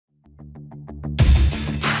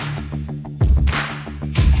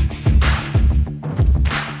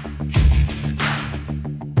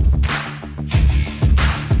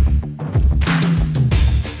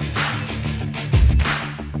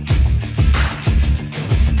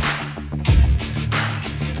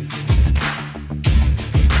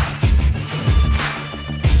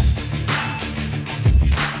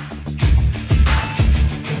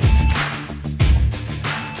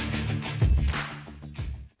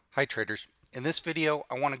Hi traders. In this video,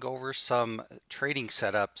 I want to go over some trading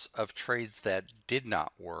setups of trades that did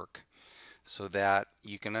not work so that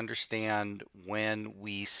you can understand when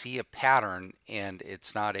we see a pattern and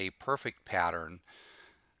it's not a perfect pattern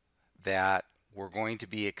that we're going to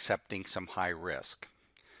be accepting some high risk.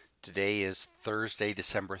 Today is Thursday,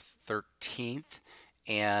 December 13th,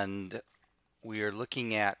 and we are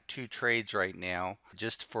looking at two trades right now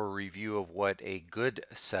just for a review of what a good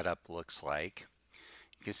setup looks like.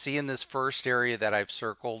 You can see in this first area that I've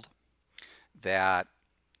circled that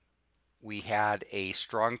we had a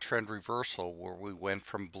strong trend reversal where we went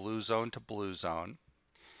from blue zone to blue zone.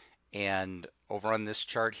 And over on this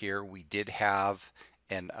chart here, we did have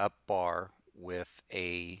an up bar with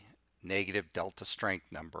a negative delta strength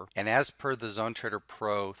number. And as per the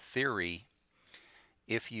ZoneTraderPro theory,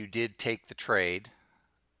 if you did take the trade,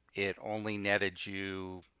 it only netted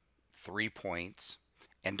you 3 points.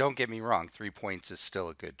 And don't get me wrong, 3 points is still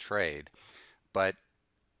a good trade, but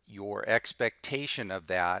your expectation of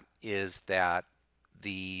that is that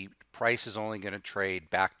the price is only going to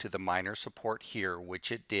trade back to the minor support here,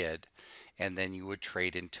 which it did, and then you would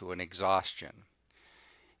trade into an exhaustion.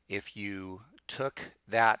 If you took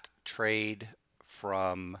that trade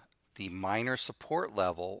from the minor support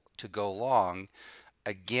level to go long,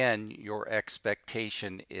 again, your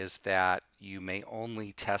expectation is that you may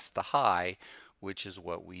only test the high, which is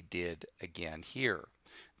what we did again here.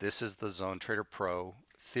 This is the ZoneTraderPro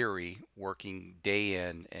theory working day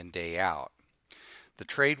in and day out. The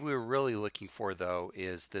trade we were really looking for though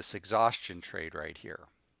is this exhaustion trade right here.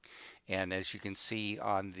 And as you can see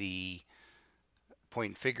on the point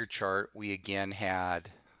and figure chart, we again had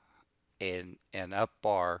an up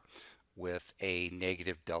bar with a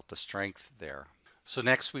negative delta strength there. So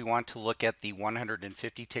next we want to look at the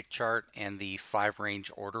 150 tick chart and the 5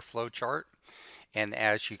 range order flow chart. And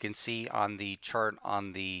as you can see on the chart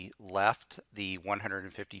on the left, the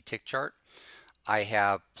 150 tick chart, I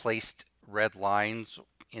have placed red lines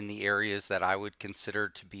in the areas that I would consider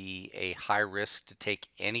to be a high risk to take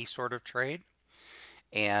any sort of trade.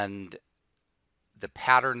 And the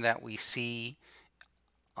pattern that we see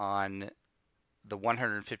on the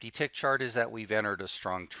 150 tick chart is that we've entered a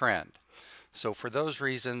strong trend. So for those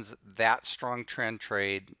reasons, that strong trend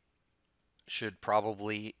trade should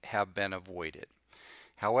probably have been avoided.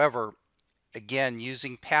 However, again,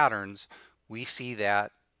 using patterns, we see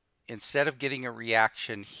that instead of getting a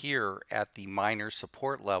reaction here at the minor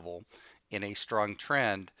support level in a strong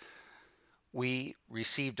trend, we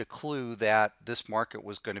received a clue that this market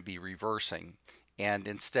was going to be reversing. And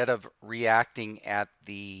instead of reacting at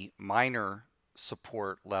the minor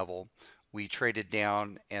support level, we traded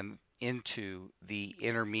down and into the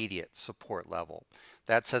intermediate support level.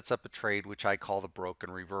 That sets up a trade which I call the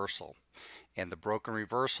broken reversal. And the broken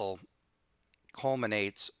reversal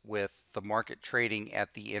culminates with the market trading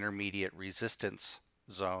at the intermediate resistance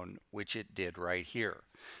zone, which it did right here.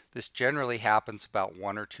 This generally happens about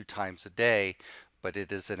 1 or 2 times a day, but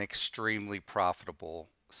it is an extremely profitable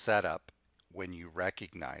setup when you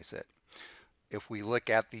recognize it. If we look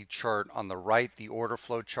at the chart on the right, the order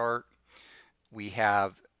flow chart, we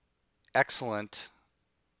have excellent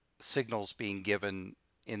signals being given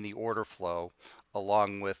in the order flow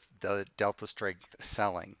along with the delta strength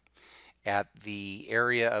selling. At the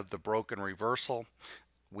area of the broken reversal,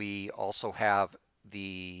 we also have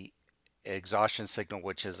the exhaustion signal,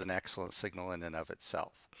 which is an excellent signal in and of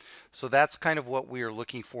itself. So that's kind of what we are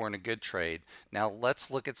looking for in a good trade. Now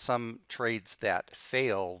let's look at some trades that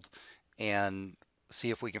failed and see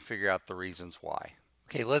if we can figure out the reasons why.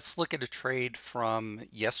 Okay, let's look at a trade from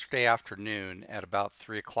yesterday afternoon at about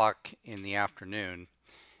 3 o'clock in the afternoon.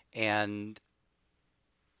 And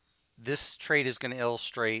this trade is going to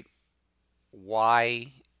illustrate why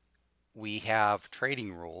we have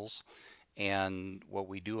trading rules and what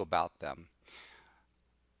we do about them.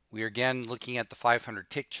 We are again looking at the 500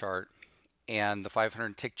 tick chart, and the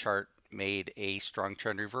 500 tick chart made a strong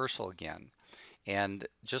trend reversal again. And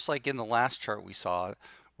just like in the last chart we saw,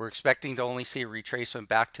 we're expecting to only see a retracement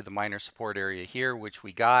back to the minor support area here, which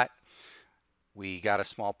we got. We got a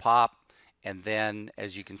small pop, and then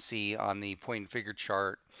as you can see on the point and figure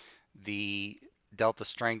chart, the delta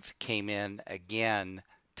strength came in again,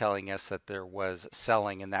 telling us that there was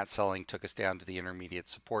selling, and that selling took us down to the intermediate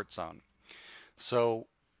support zone. So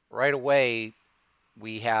right away,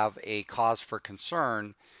 we have a cause for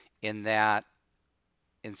concern in that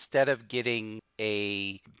instead of getting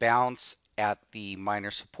a bounce at the minor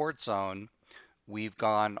support zone, we've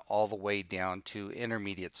gone all the way down to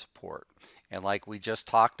intermediate support. And like we just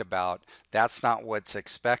talked about, that's not what's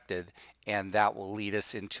expected, and that will lead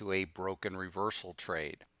us into a broken reversal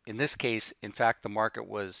trade. in this case, in fact, the market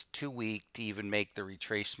was too weak to even make the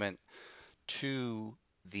retracement to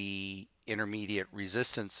the intermediate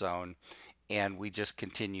resistance zone, and we just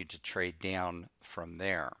continued to trade down from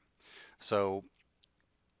there. So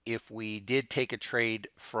if we did take a trade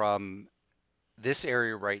from this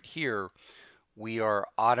area right here, we are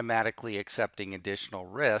automatically accepting additional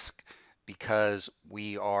risk because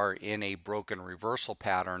we are in a broken reversal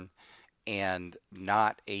pattern and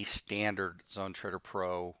not a standard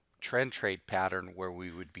ZoneTraderPro trend trade pattern where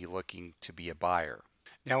we would be looking to be a buyer.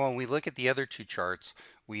 Now, when we look at the other two charts,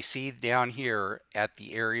 we see down here at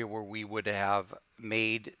the area where we would have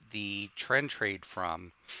made the trend trade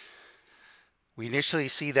from, we initially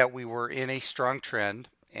see that we were in a strong trend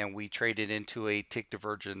and we traded into a tick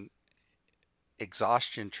divergent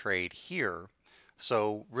exhaustion trade here.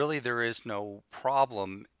 So really there is no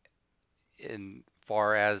problem in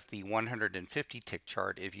far as the 150 tick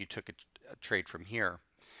chart if you took a trade from here.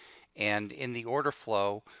 And in the order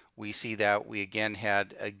flow, we see that we again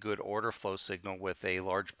had a good order flow signal with a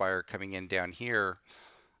large buyer coming in down here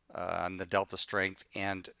on the delta strength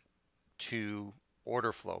and two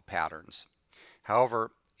order flow patterns.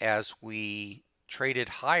 However, as we traded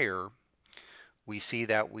higher, we see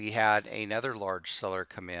that we had another large seller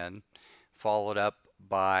come in, followed up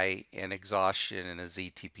by an exhaustion and a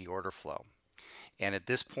ZTP order flow. And at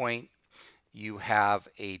this point, you have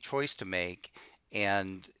a choice to make,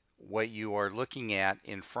 and what you are looking at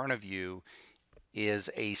in front of you is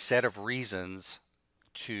a set of reasons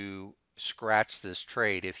to scratch this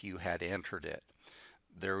trade if you had entered it.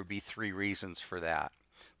 There would be three reasons for that.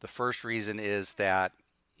 The first reason is that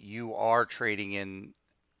you are trading in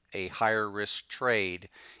a higher risk trade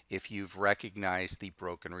if you've recognized the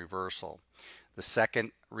broken reversal. The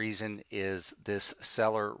second reason is this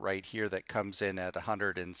seller right here that comes in at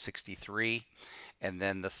 163. And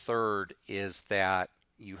then the third is that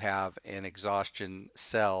you have an exhaustion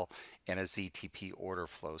sell and a ZTP order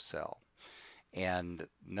flow sell. And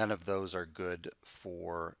none of those are good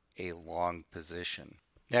for a long position.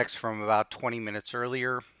 Next, from about 20 minutes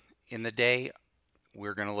earlier in the day,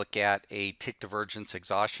 we're going to look at a tick divergence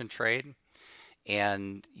exhaustion trade.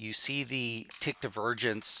 And you see the tick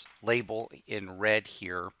divergence label in red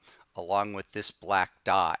here along with this black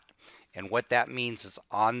dot. And what that means is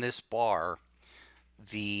on this bar,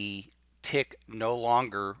 the tick no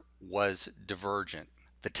longer was divergent.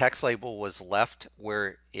 The text label was left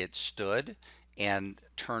where it stood and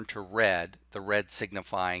turned to red, the red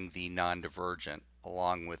signifying the non-divergent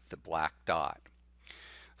along with the black dot.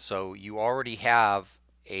 So you already have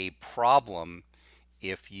a problem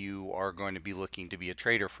if you are going to be looking to be a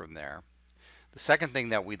trader from there. The second thing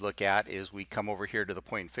that we look at is we come over here to the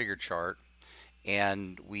point and figure chart,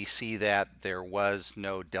 and we see that there was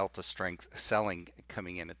no delta strength selling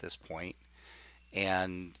coming in at this point,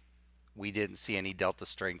 and we didn't see any delta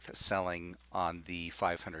strength selling on the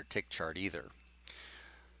 500 tick chart either.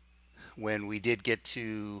 When we did get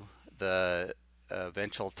to the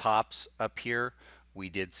eventual tops up here, we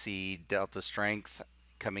did see delta strength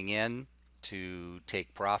coming in to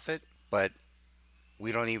take profit, but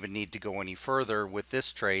we don't even need to go any further with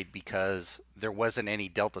this trade because there wasn't any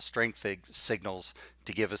delta strength signals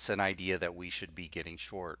to give us an idea that we should be getting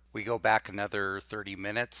short. We go back another 30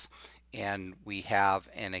 minutes and we have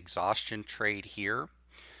an exhaustion trade here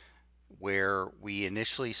where we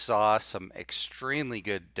initially saw some extremely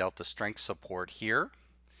good delta strength support here,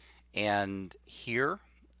 and here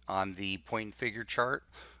on the point and figure chart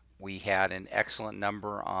we had an excellent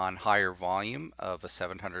number on higher volume of a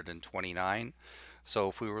 729. So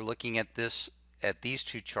if we were looking at these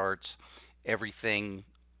two charts, everything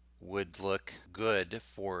would look good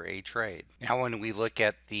for a trade. Now when we look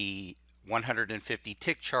at the 150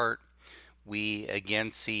 tick chart, we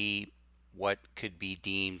again see what could be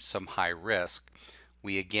deemed some high risk.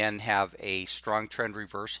 We again have a strong trend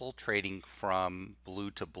reversal trading from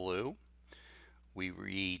blue to blue. We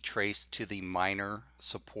retrace to the minor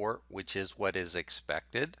support, which is what is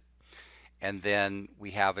expected. And then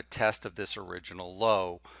we have a test of this original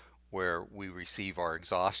low where we receive our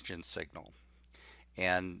exhaustion signal.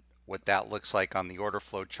 And what that looks like on the order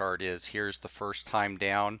flow chart is here's the first time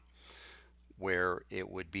down where it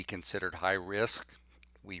would be considered high risk.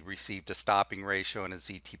 We received a stopping ratio and a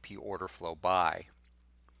ZTP order flow buy.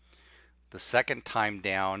 The second time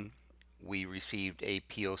down, we received a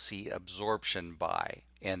POC absorption buy,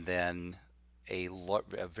 and then a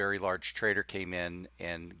very large trader came in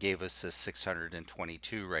and gave us this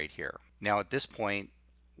 622 right here. Now at this point,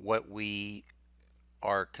 what we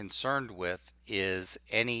are concerned with is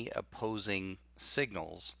any opposing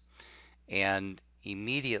signals, and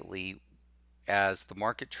immediately as the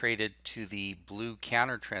market traded to the blue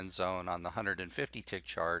counter trend zone on the 150 tick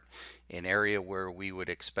chart, an area where we would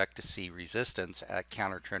expect to see resistance at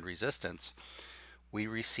counter trend resistance, we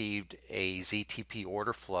received a ZTP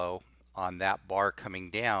order flow on that bar coming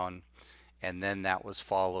down, and then that was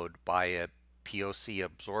followed by a POC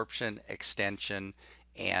absorption, extension,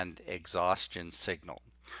 and exhaustion signal.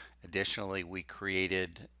 Additionally, we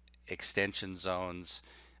created extension zones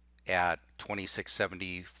at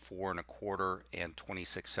 2674 and a quarter and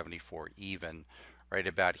 2674 even, right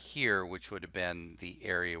about here, which would have been the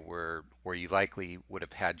area where you likely would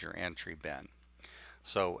have had your entry been.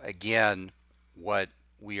 So again, what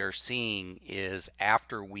we are seeing is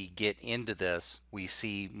after we get into this, we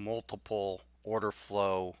see multiple order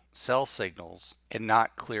flow sell signals and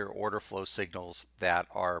not clear order flow signals that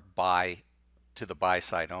are buy to the buy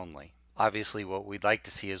side only. Obviously, what we'd like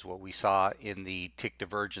to see is what we saw in the tick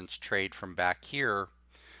divergence trade from back here.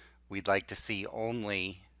 We'd like to see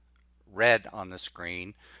only red on the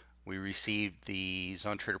screen. We received the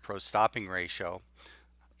ZoneTraderPro stopping ratio,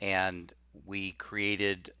 and we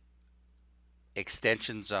created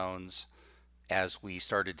extension zones as we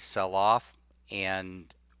started to sell off,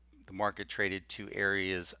 and the market traded to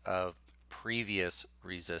areas of previous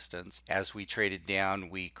resistance. As we traded down,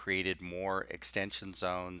 we created more extension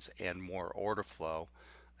zones and more order flow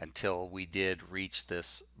until we did reach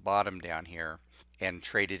this bottom down here and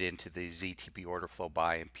traded into the ZTP order flow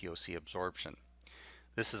buy and POC absorption.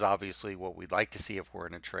 This is obviously what we'd like to see if we're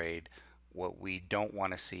in a trade. What we don't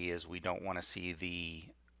want to see is we don't want to see the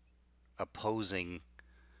opposing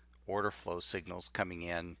order flow signals coming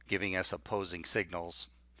in, giving us opposing signals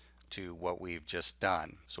to what we've just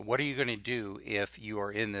done. So what are you going to do if you are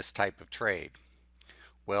in this type of trade?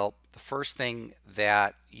 Well, the first thing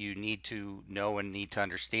that you need to know and need to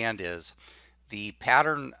understand is the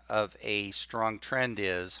pattern of a strong trend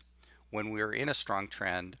is when we're in a strong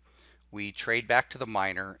trend, we trade back to the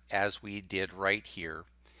minor as we did right here,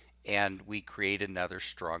 and we create another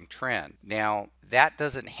strong trend. Now, that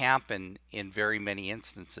doesn't happen in very many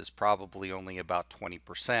instances, probably only about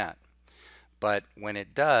 20%. But when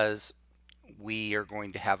it does, we are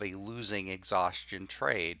going to have a losing exhaustion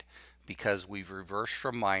trade because we've reversed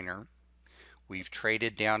from minor, we've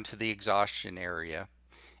traded down to the exhaustion area,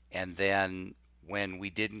 and then when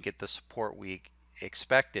we didn't get the support we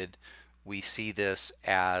expected, we see this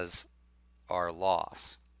as our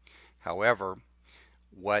loss. However,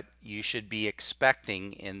 what you should be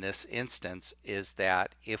expecting in this instance is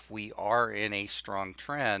that if we are in a strong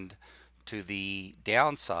trend to the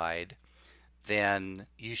downside, then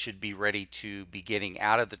you should be ready to be getting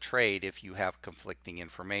out of the trade if you have conflicting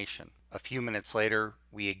information. A few minutes later,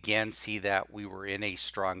 we again see that we were in a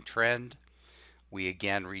strong trend. We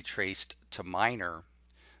again retraced to minor,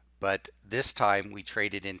 but this time we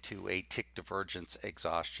traded into a tick divergence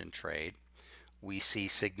exhaustion trade. We see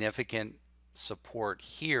significant support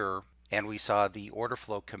here, and we saw the order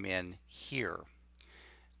flow come in here.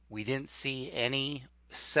 We didn't see any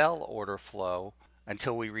sell order flow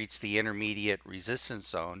until we reached the intermediate resistance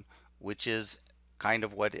zone, which is kind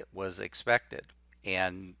of what it was expected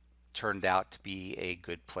and turned out to be a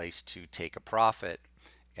good place to take a profit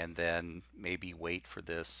and then maybe wait for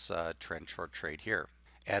this trend short trade here.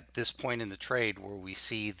 At this point in the trade where we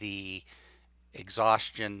see the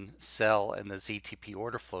exhaustion sell and the ZTP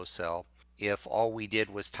order flow sell, if all we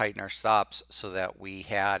did was tighten our stops so that we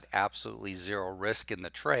had absolutely zero risk in the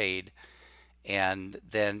trade and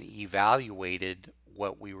then evaluated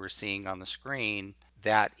what we were seeing on the screen,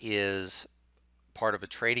 that is part of a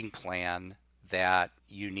trading plan that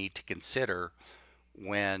you need to consider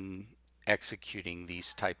when executing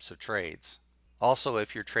these types of trades. Also,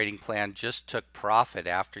 if your trading plan just took profit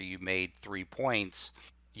after you made 3 points,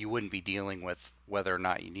 you wouldn't be dealing with whether or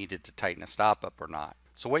not you needed to tighten a stop up or not.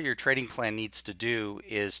 So what your trading plan needs to do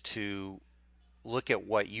is to look at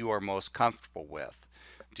what you are most comfortable with.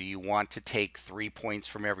 Do you want to take 3 points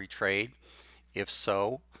from every trade? If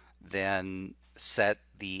so, then set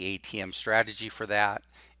the ATM strategy for that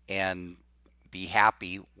and be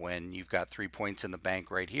happy when you've got 3 points in the bank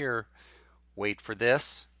right here. Wait for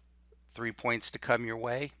this 3 points to come your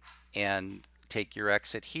way and take your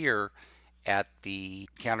exit here at the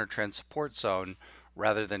counter trend support zone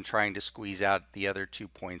rather than trying to squeeze out the other 2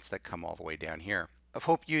 points that come all the way down here. I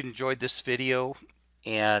hope you enjoyed this video,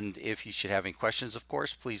 and if you should have any questions, of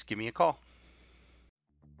course, please give me a call.